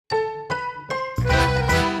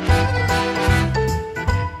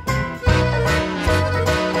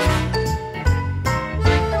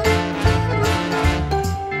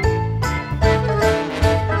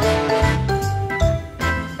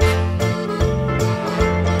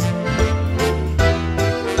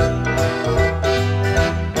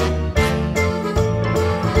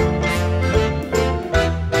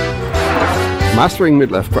Mastering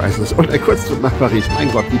Midlife Crisis und ein Kurz-Trip nach Paris.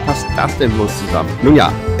 Mein Gott, wie passt das denn bloß zusammen? Nun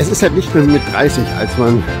ja, es ist halt nicht mehr mit 30, als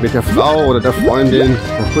man mit der Frau oder der Freundin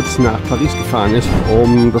kurz nach Paris gefahren ist,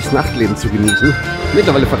 um das Nachtleben zu genießen.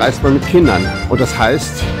 Mittlerweile verreist man mit Kindern und das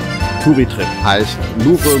heißt Touri-Trip. Heißt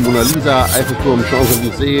Louvre, Mona Lisa, Eiffelturm,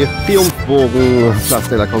 Champs-Élysées, Triumphbogen, Place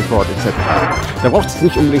de la Concorde etc. Da braucht es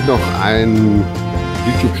nicht unbedingt noch ein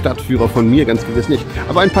YouTube-Stadtführer von mir, ganz gewiss nicht,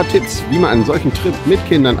 aber ein paar Tipps, wie man einen solchen Trip mit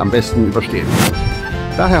Kindern am besten übersteht.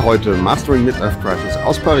 Daher heute Mastering Midlife Crisis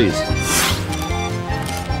aus Paris.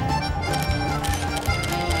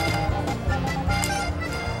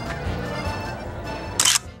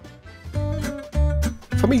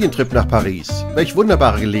 Familientrip nach Paris. Welch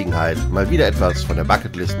wunderbare Gelegenheit, mal wieder etwas von der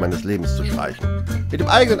Bucketlist meines Lebens zu streichen. Mit dem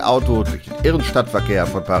eigenen Auto durch den irren Stadtverkehr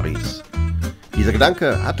von Paris. Dieser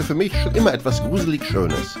Gedanke hatte für mich schon immer etwas gruselig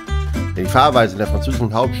Schönes. Denn die Fahrweise in der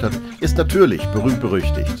französischen Hauptstadt ist natürlich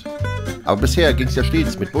berühmt-berüchtigt. Aber bisher ging es ja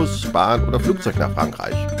stets mit Bus, Bahn oder Flugzeug nach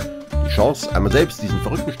Frankreich. Die Chance, einmal selbst diesen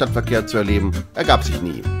verrückten Stadtverkehr zu erleben, ergab sich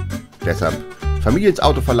nie. Deshalb Familie ins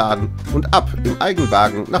Auto verladen und ab im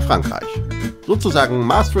Eigenwagen nach Frankreich. Sozusagen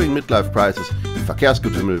Mastering Midlife Crisis im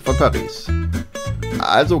Verkehrsgetümmel von Paris.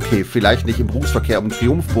 Also okay, vielleicht nicht im Berufsverkehr um den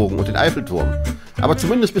Triumphbogen und den Eiffelturm, aber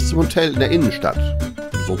zumindest bis zum Hotel in der Innenstadt.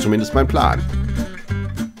 So zumindest mein Plan.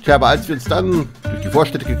 Tja, aber als wir uns dann durch die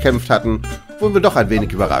Vorstädte gekämpft hatten, wurden wir doch ein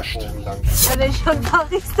wenig überrascht. Ja, wenn schon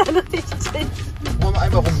Paris, dann richtig. Wollen wir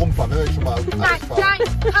einmal rumfahren, ne? Nein,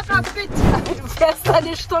 Papa, bitte. Du fährst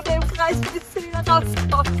eine Stunde im Kreis, bis du wieder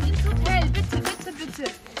rauskommst. Ins Hotel, bitte.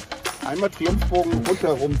 Einmal Triumphbogen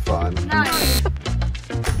rundherum fahren. Nein.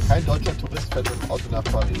 Kein deutscher Tourist fährt mit dem Auto nach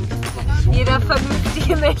Paris. Jeder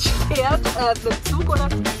vernünftige Mensch fährt mit Zug oder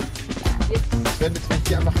Das werden jetzt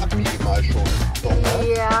hier einfach abbiegen mal schon. So,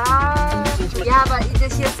 ne? Ja, aber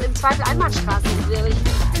das hier ist im Zweifel Einbahnstraße. Wir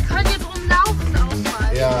können hier drum laufen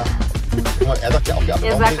ausfallen. Ja. Genau, er sagt ja auch,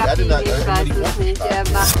 Er sagt abbiegen, ich weiß es nicht. Er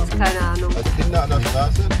macht keine Ahnung. Als Kinder an der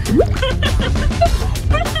Straße.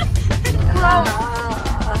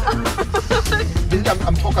 Wir sind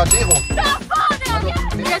am Trocadero. Da vorne!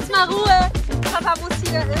 Jetzt mal Ruhe! Papa muss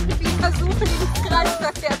hier irgendwie versuchen, in den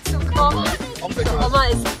Kreisverkehr zu kommen. Oma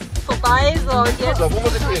ist vorbei, so und jetzt. So, wo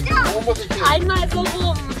muss ich hin? Einmal so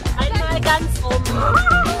rum, einmal ganz rum.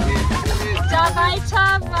 Da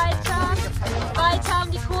weiter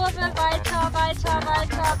um die Kurve,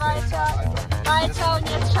 weiter und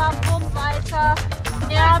jetzt scharf rum, weiter.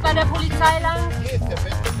 Ja, bei der Polizei lang.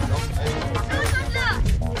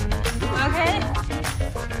 Okay.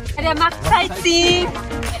 Ja, der macht Sightseeing.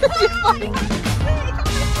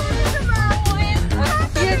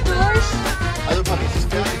 Hier durch. Also Paris ist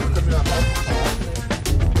fertig, können wir nach Hause fahren.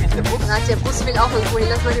 Wie ist der Bus? Der Bus will auch irgendwo hin.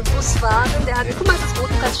 Lass mal den Bus fahren. Der hat, guck mal, das ist rot,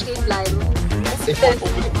 du kannst stehen bleiben. Ich wollte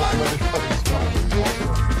unbedingt mal einmal durch Paris fahren.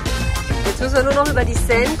 Jetzt müssen wir nur noch über die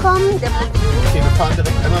Seine kommen. Okay, wir fahren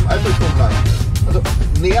direkt einmal am Eiffelturm lang. Also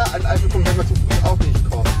näher an Eiffelturm werden wir zu Fuß auch nicht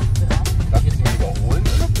kommen. Darf ich jetzt nicht überholen?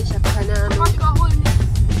 Ich habe keine Ahnung. Ich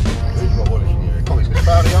überhole nicht. Komm, ich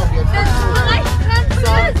fahre hier auf jeden Fall.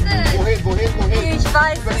 Wohin? Ich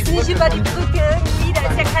weiß es nicht, über die Brücke irgendwie. Da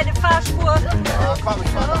ist ja keine Fahrspur. Ja, komm, ich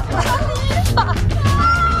fahre.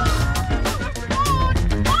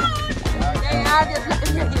 Ja, wir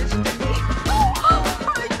bleiben ja hier stehen.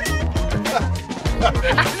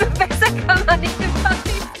 Also besser kann man nicht in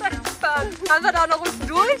Paris fahren. Fahren wir da auch noch unten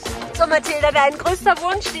durch? So, Mathilda, dein größter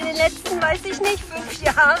Wunsch in den letzten, weiß ich nicht, 5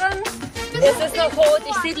 Jahren? Es ist noch rot.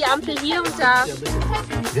 Ich sehe die Ampel hier und da.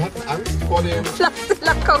 Wir hatten Angst vor dem... Place de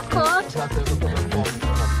la Concorde.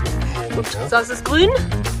 So, es ist grün.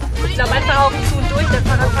 Ich glaube einfach Augen zu und durch, der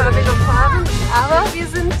Fahrradfahrer will noch fahren. Aber wir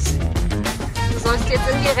sind... Du sollst jetzt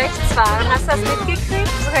irgendwie rechts fahren. Hast du das mitgekriegt?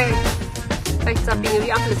 Okay. Rechts abbiegen,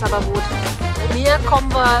 die Ampel ist aber rot. Hier kommen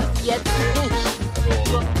wir jetzt nicht.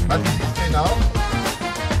 Was ist das genau?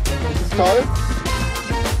 Ist es toll?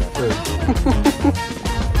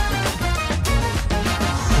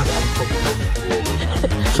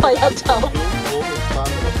 Feiertag.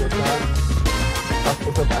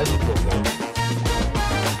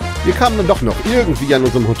 Wir kamen dann doch noch irgendwie an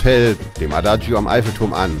unserem Hotel, dem Adagio am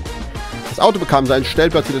Eiffelturm, an. Das Auto bekam seinen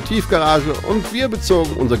Stellplatz in der Tiefgarage und wir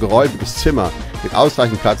bezogen unser geräumiges Zimmer mit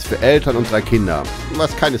ausreichend Platz für Eltern und 3 Kinder,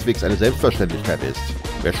 was keineswegs eine Selbstverständlichkeit ist.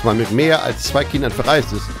 Wer schon mal mit mehr als 2 Kindern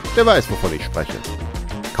verreist ist, der weiß, wovon ich spreche.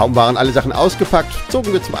 Kaum waren alle Sachen ausgepackt,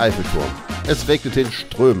 zogen wir zum Eiffelturm. Es regnete in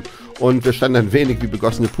Strömen und wir standen ein wenig wie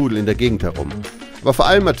begossene Pudel in der Gegend herum. Aber vor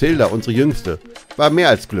allem Mathilda, unsere Jüngste, war mehr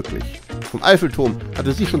als glücklich. Vom Eiffelturm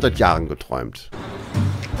hatte sie schon seit Jahren geträumt.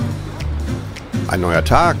 Ein neuer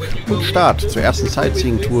Tag und Start zur ersten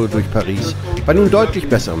Sightseeing-Tour durch Paris bei nun deutlich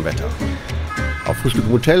besserem Wetter. Auf Frühstück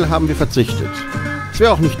im Hotel haben wir verzichtet. Es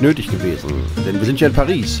wäre auch nicht nötig gewesen, denn wir sind ja in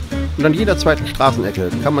Paris und an jeder zweiten Straßenecke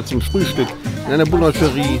kann man zum Frühstück in einer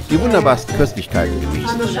Boulangerie die wunderbarsten Köstlichkeiten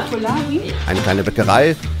genießen. Eine kleine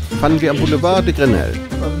Bäckerei fanden wir am Boulevard de Grenelle,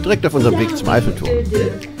 direkt auf unserem Weg zum Eiffelturm.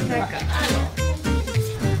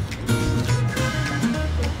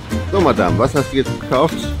 So, Madame, was hast du jetzt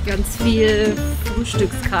gekauft? Ganz viel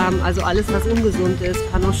Frühstückskram, also alles, was ungesund ist.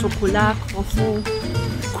 Pain au Chocolat, Croissant,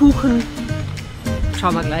 Kuchen.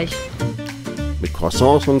 Schauen wir gleich. Mit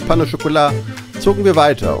Croissants und Pain au Chocolat zogen wir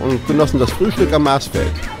weiter und genossen das Frühstück am Marsfeld,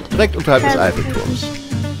 direkt unterhalb des Eiffelturms.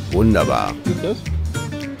 Wunderbar. Was ist das?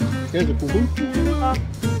 Käsekuchen?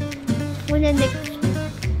 Ohne nix.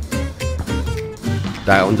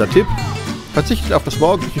 Daher unser Tipp: verzichtet auf das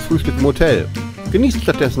morgendliche Frühstück im Hotel. Genießt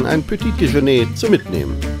stattdessen ein Petit Déjeuner zum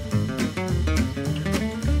Mitnehmen.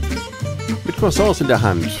 Mit Croissants in der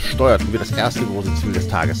Hand steuerten wir das erste große Ziel des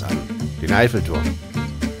Tages an, den Eiffelturm.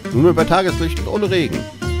 Nunmehr bei Tageslicht und ohne Regen.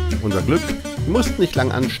 Unser Glück, wir mussten nicht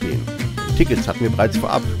lang anstehen. Die Tickets hatten wir bereits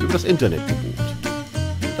vorab über das Internet gebucht.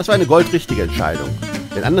 Das war eine goldrichtige Entscheidung,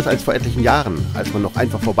 denn anders als vor etlichen Jahren, als man noch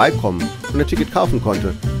einfach vorbeikommen und ein Ticket kaufen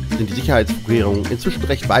konnte, sind die Sicherheitsvorkehrungen inzwischen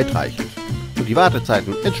recht weitreichend und die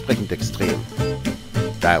Wartezeiten entsprechend extrem.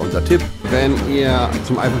 Daher unser Tipp: wenn ihr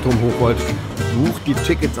zum Eiffelturm hoch wollt, bucht die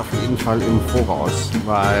Tickets auf jeden Fall im Voraus,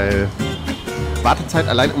 weil Wartezeit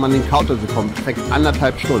allein, um an den Counter zu kommen, trägt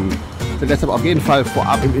 1,5 Stunden. Und deshalb auf jeden Fall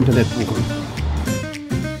vorab im Internet buchen.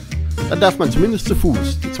 Dann darf man zumindest zu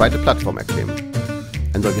Fuß die zweite Plattform erklimmen.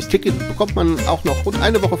 Ein solches Ticket bekommt man auch noch rund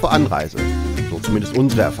eine Woche vor Anreise, so zumindest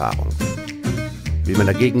unsere Erfahrung. Will man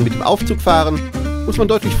dagegen mit dem Aufzug fahren, muss man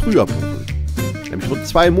deutlich früher buchen, nämlich rund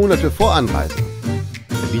 2 Monate vor Anreise.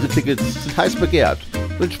 Denn diese Tickets sind heiß begehrt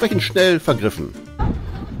und entsprechend schnell vergriffen.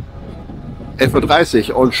 11:30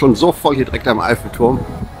 Uhr und schon so voll hier direkt am Eiffelturm.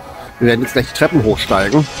 Wir werden jetzt gleich die Treppen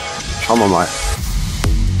hochsteigen. Schauen wir mal.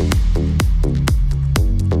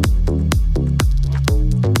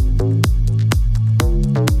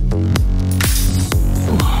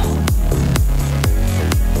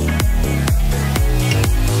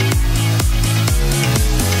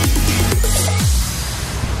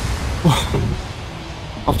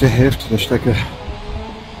 Auf der Hälfte der Strecke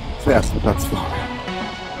zur ersten Plattform.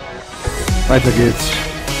 Weiter geht's.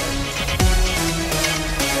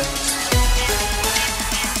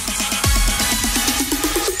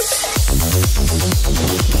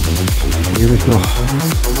 Dann gebe ich noch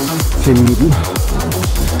 10 Minuten.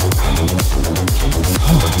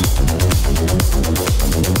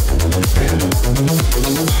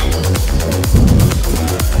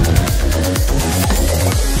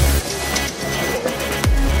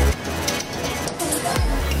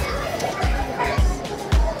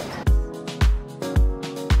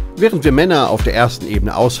 Während wir Männer auf der ersten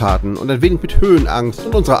Ebene ausharrten und ein wenig mit Höhenangst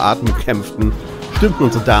und unserer Atmung kämpften, stürmten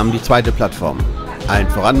unsere Damen die zweite Plattform. Allen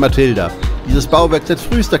voran Mathilda, dieses Bauwerk seit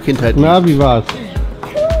frühester Kindheit. Na, wie war's?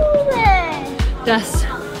 Das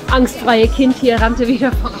angstfreie Kind hier rannte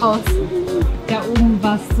wieder voraus. Da oben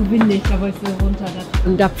war es zu windig, da wollte ich so runter.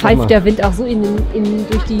 Und da pfeift der Wind auch so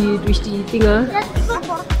durch die Dinger.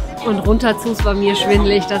 Und runter zu es war mir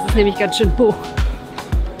schwindelig, das ist nämlich ganz schön hoch.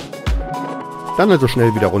 Dann also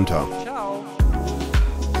schnell wieder runter.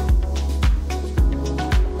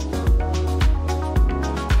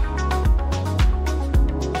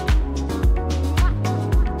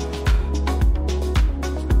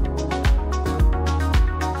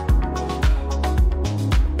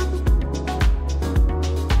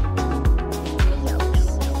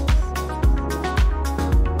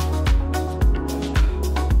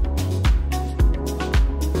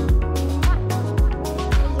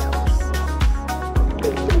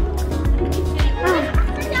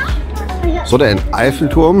 So, der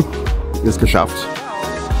Eiffelturm ist geschafft.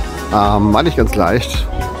 War nicht ganz leicht.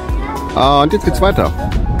 Und jetzt geht's weiter.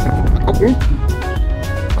 Mal gucken,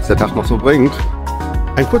 was der Tag noch so bringt.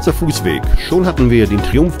 Ein kurzer Fußweg. Schon hatten wir den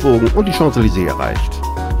Triumphbogen und die Champs-Élysées erreicht.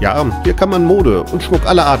 Ja, hier kann man Mode und Schmuck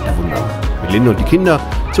aller Art bewundern. Melinda und die Kinder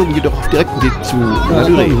zogen jedoch auf direktem Weg zu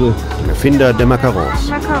dem Erfinder der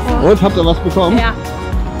Macarons. Und, habt ihr was bekommen? Ja.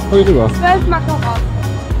 Hol rüber. 12 Macarons.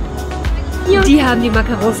 Die haben die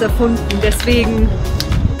Macarons erfunden, deswegen.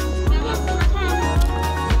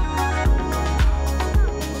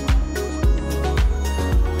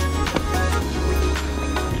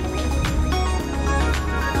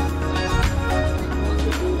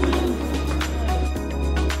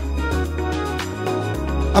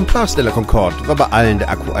 Am Place de la Concorde war bei allen der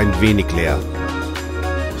Akku ein wenig leer.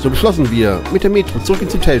 So beschlossen wir, mit der Metro zurück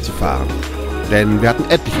ins Hotel zu fahren, denn wir hatten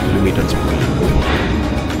etliche Kilometer zu gehen.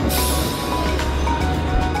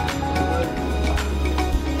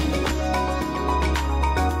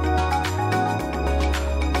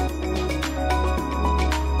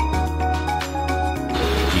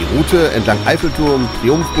 Route entlang Eiffelturm,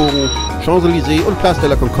 Triumphbogen, Champs-Élysées und Place de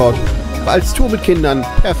la Concorde war als Tour mit Kindern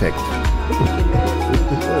perfekt.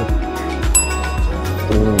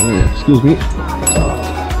 Excuse me.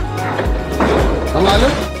 Haben wir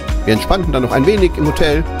alle? Wir entspannten dann noch ein wenig im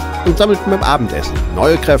Hotel und sammelten beim Abendessen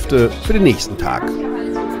neue Kräfte für den nächsten Tag.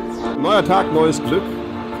 Neuer Tag, neues Glück.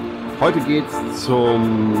 Heute geht's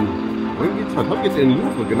zum... Heute geht's in den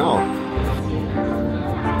Louvre, genau.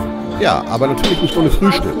 Ja, aber natürlich nicht ohne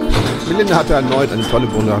Frühstück. Melinda hatte erneut eine tolle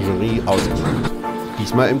Boulangerie ausgesucht.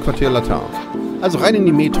 Diesmal im Quartier Latin. Also rein in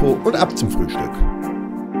die Metro und ab zum Frühstück.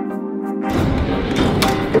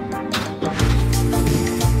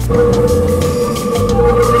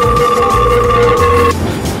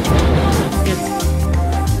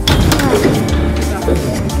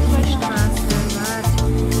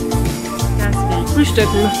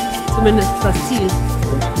 Frühstücken, zumindest das Ziel.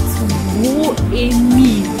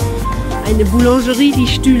 Bohemie. Eine Boulangerie, die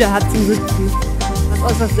Stühle hat zum Sitzen.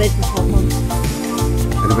 Was äußerst selten vorkommt.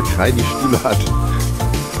 Eine Bäckerei, die Stühle hat.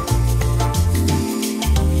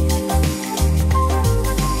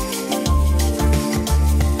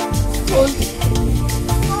 Und?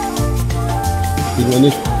 Sehen wir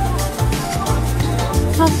nicht.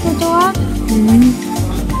 Hast du dort? Mhm.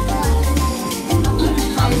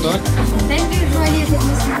 Wenn wir mal hier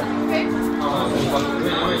müssen.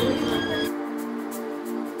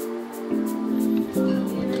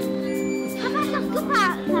 Aber ist doch super,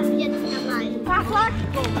 das jetzt dabei. Passwort.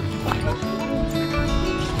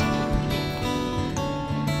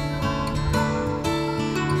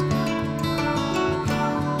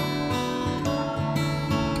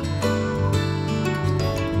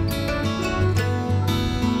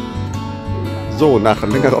 So, nach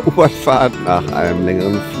längerer U-Bahn-Fahrt, nach einem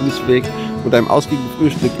längeren Fußweg und einem ausgiebigen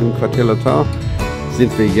Frühstück im Quartier Latin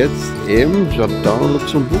sind wir jetzt im Jardin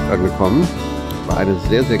Luxembourg angekommen. War eine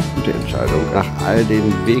sehr, sehr gute Entscheidung. Nach all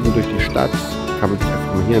den Wegen durch die Stadt kann man sich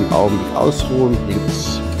einfach mal hier einen Augenblick ausruhen. Hier gibt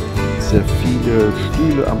es sehr viele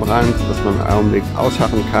Stühle am Rand, sodass man einen Augenblick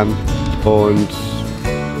ausharren kann. Und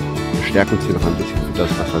wir stärken uns hier noch ein bisschen für das,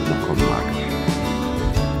 was heute noch kommen mag.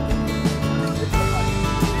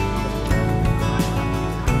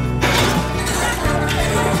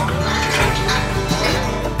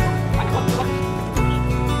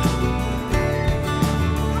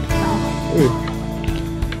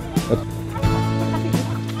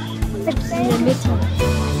 In der Mitte.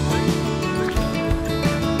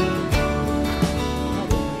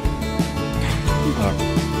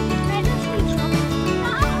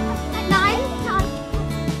 Nein,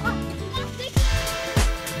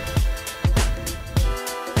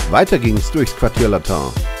 Weiter ging es durchs Quartier Latin.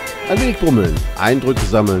 Ein wenig brummeln, Eindrücke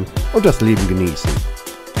sammeln und das Leben genießen.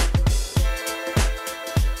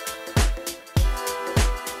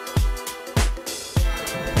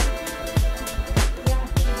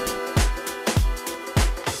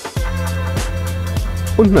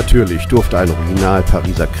 Und natürlich durfte ein Original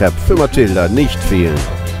Pariser Crepe für Mathilda nicht fehlen.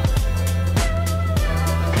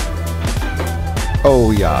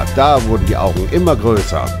 Oh ja, da wurden die Augen immer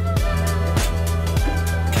größer.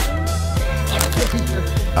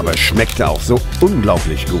 Aber es schmeckte auch so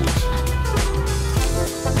unglaublich gut.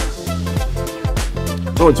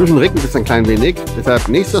 So, inzwischen regnet es ein klein wenig. Deshalb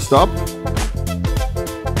nächster Stopp.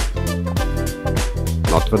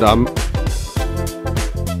 Notre Dame.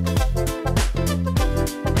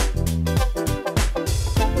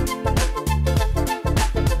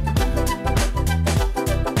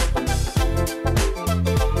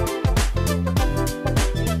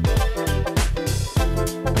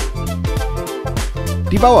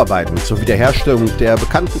 Die Bauarbeiten zur Wiederherstellung der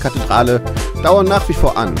bekannten Kathedrale dauern nach wie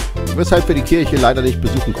vor an, weshalb wir die Kirche leider nicht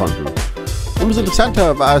besuchen konnten. Umso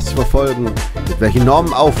interessanter war es zu verfolgen, mit welch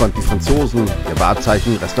enormem Aufwand die Franzosen ihr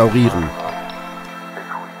Wahrzeichen restaurieren.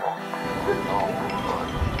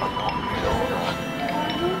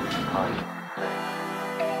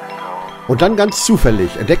 Und dann ganz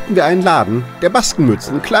zufällig entdeckten wir einen Laden, der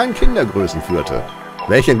Baskenmützen in kleinen Kindergrößen führte.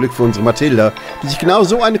 Welch ein Glück für unsere Mathilda, die sich genau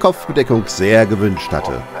so eine Kopfbedeckung sehr gewünscht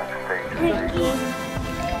hatte.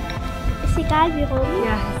 ist egal wie rum.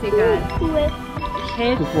 Ja, ist egal. Cool.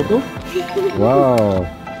 Hält. Das Foto? Wow.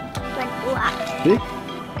 Dick?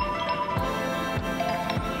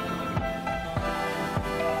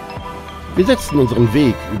 Wir setzten unseren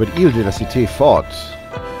Weg über die Ile de la Cité fort,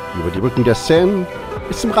 über die Brücken der Seine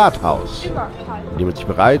bis zum Rathaus, in dem man sich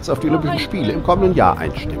bereits auf die Olympischen Spiele im kommenden Jahr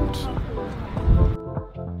einstimmt.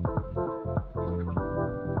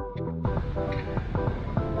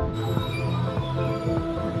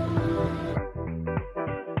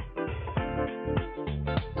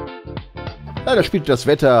 Leider spielte das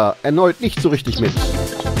Wetter erneut nicht so richtig mit.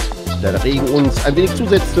 Da der Regen uns ein wenig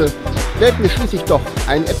zusetzte, wählten wir schließlich doch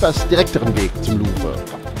einen etwas direkteren Weg zum Louvre.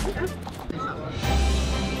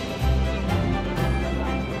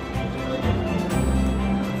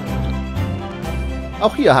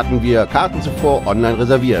 Auch hier hatten wir Karten zuvor online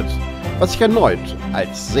reserviert, was sich erneut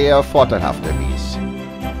als sehr vorteilhaft erwies.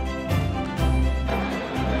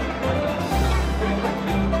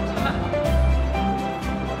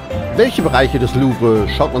 Welche Bereiche des Louvre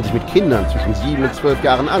schaut man sich mit Kindern zwischen 7 und 12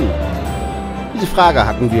 Jahren an? Diese Frage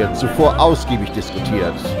hatten wir zuvor ausgiebig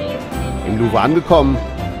diskutiert. Im Louvre angekommen,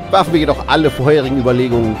 warfen wir jedoch alle vorherigen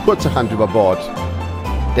Überlegungen kurzerhand über Bord.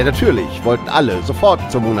 Denn natürlich wollten alle sofort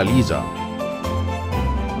zur Mona Lisa.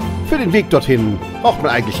 Für den Weg dorthin braucht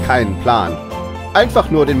man eigentlich keinen Plan. Einfach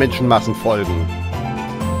nur den Menschenmassen folgen.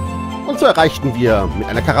 Und so erreichten wir mit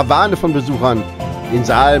einer Karawane von Besuchern den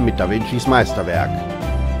Saal mit Da Vincis Meisterwerk.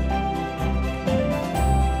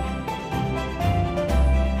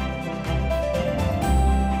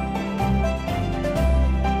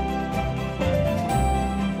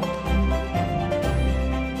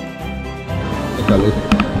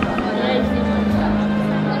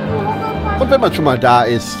 Und wenn man schon mal da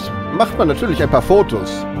ist, macht man natürlich ein paar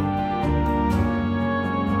Fotos.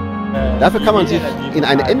 Dafür kann man sich in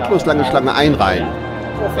eine endlos lange Schlange einreihen.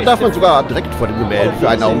 Dann darf man sogar direkt vor dem Gemälde für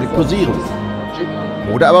einen Augenblick posieren.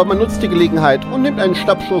 Oder aber man nutzt die Gelegenheit und nimmt einen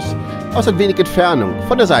Schnappschuss aus ein wenig Entfernung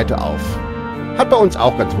von der Seite auf. Hat bei uns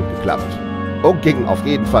auch ganz gut geklappt. Und ging auf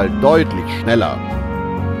jeden Fall deutlich schneller.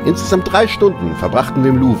 Insgesamt 3 Stunden verbrachten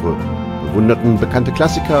wir im Louvre, bewunderten bekannte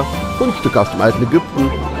Klassiker, Kunststücke aus dem alten Ägypten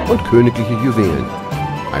und königliche Juwelen.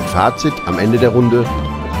 Ein Fazit am Ende der Runde,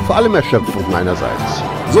 vor allem Erschöpfung meinerseits.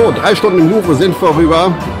 So, 3 Stunden im Louvre sind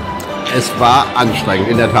vorüber. Es war anstrengend,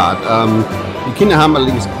 in der Tat. Die Kinder haben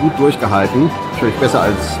allerdings gut durchgehalten, natürlich besser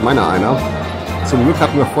als meiner einer. Zum Glück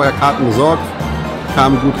hatten wir vorher Karten besorgt,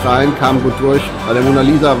 kamen gut rein, kamen gut durch. Bei der Mona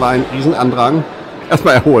Lisa war ein Riesenandrang.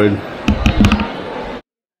 Erstmal erholen.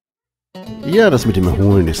 Ja, das mit dem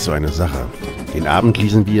Erholen ist so eine Sache. Den Abend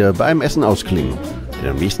ließen wir bei einem Essen ausklingen.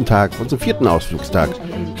 Denn am nächsten Tag, unserem 4. Ausflugstag,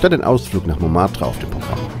 stand ein Ausflug nach Montmartre auf dem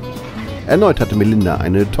Programm. Erneut hatte Melinda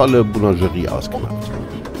eine tolle Boulangerie ausgemacht.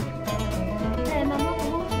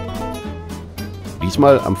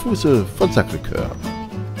 Diesmal am Fuße von Sacré-Cœur.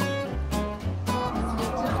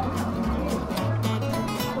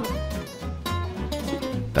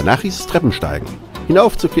 Danach hieß es Treppensteigen,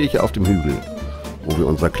 hinauf zur Kirche auf dem Hügel, wo wir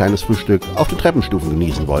unser kleines Frühstück auf den Treppenstufen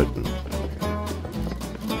genießen wollten.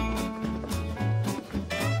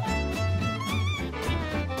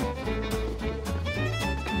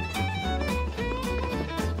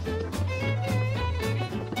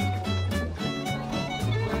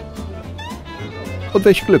 Und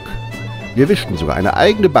welch Glück! Wir wischten sogar eine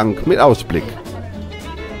eigene Bank mit Ausblick.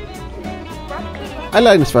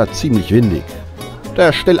 Allein es war ziemlich windig,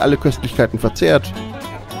 daher schnell alle Köstlichkeiten verzehrt,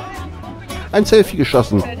 ein Selfie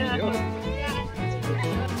geschossen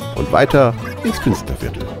und weiter ins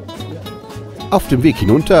Künstlerviertel. Auf dem Weg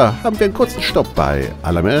hinunter haben wir einen kurzen Stopp bei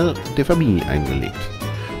la Mère de Famille eingelegt.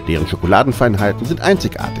 Deren Schokoladenfeinheiten sind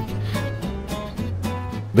einzigartig,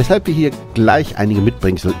 weshalb wir hier gleich einige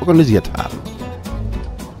Mitbringsel organisiert haben.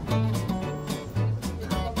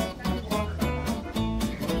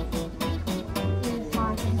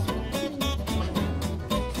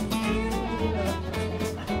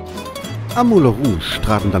 Am Moulin Rouge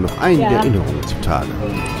traten dann noch einige Erinnerungen zutage.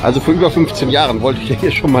 Also vor über 15 Jahren wollte ich ja hier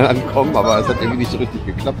schon mal ankommen, aber es hat irgendwie nicht so richtig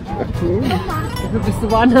geklappt. Du bist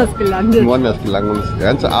woanders gelandet. Woanders gelandet und der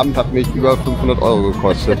ganze Abend hat mich über 500 €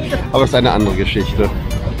 gekostet. Aber es ist eine andere Geschichte.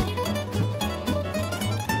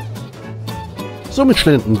 Somit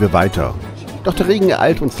schlenderten wir weiter. Doch der Regen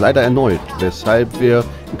ereilte uns leider erneut, weshalb wir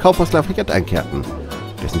im Kaufhaus Lafayette einkehrten,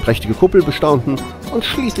 dessen prächtige Kuppel bestaunten und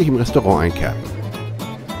schließlich im Restaurant einkehrten.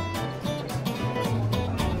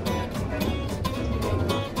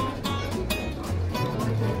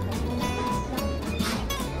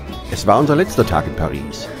 Es war unser letzter Tag in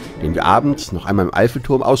Paris, den wir abends noch einmal im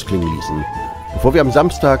Eiffelturm ausklingen ließen, bevor wir am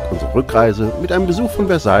Samstag unsere Rückreise mit einem Besuch von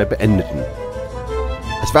Versailles beendeten.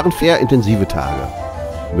 Es waren sehr intensive Tage.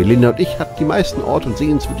 Melinda und ich hatten die meisten Orte und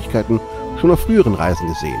Sehenswürdigkeiten schon auf früheren Reisen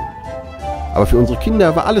gesehen. Aber für unsere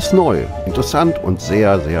Kinder war alles neu, interessant und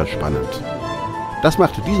sehr, sehr spannend. Das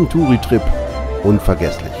machte diesen Touri-Trip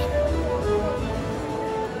unvergesslich.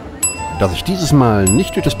 Dass ich dieses Mal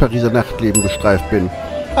nicht durch das Pariser Nachtleben gestreift bin,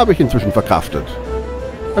 habe ich inzwischen verkraftet.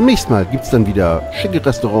 Beim nächsten Mal gibt's dann wieder schicke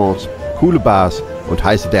Restaurants, coole Bars und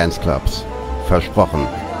heiße Danceclubs. Versprochen.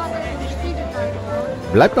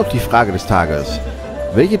 Bleibt noch die Frage des Tages.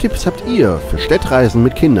 Welche Tipps habt ihr für Städtreisen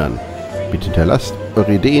mit Kindern? Bitte hinterlasst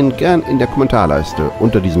eure Ideen gern in der Kommentarleiste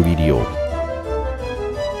unter diesem Video.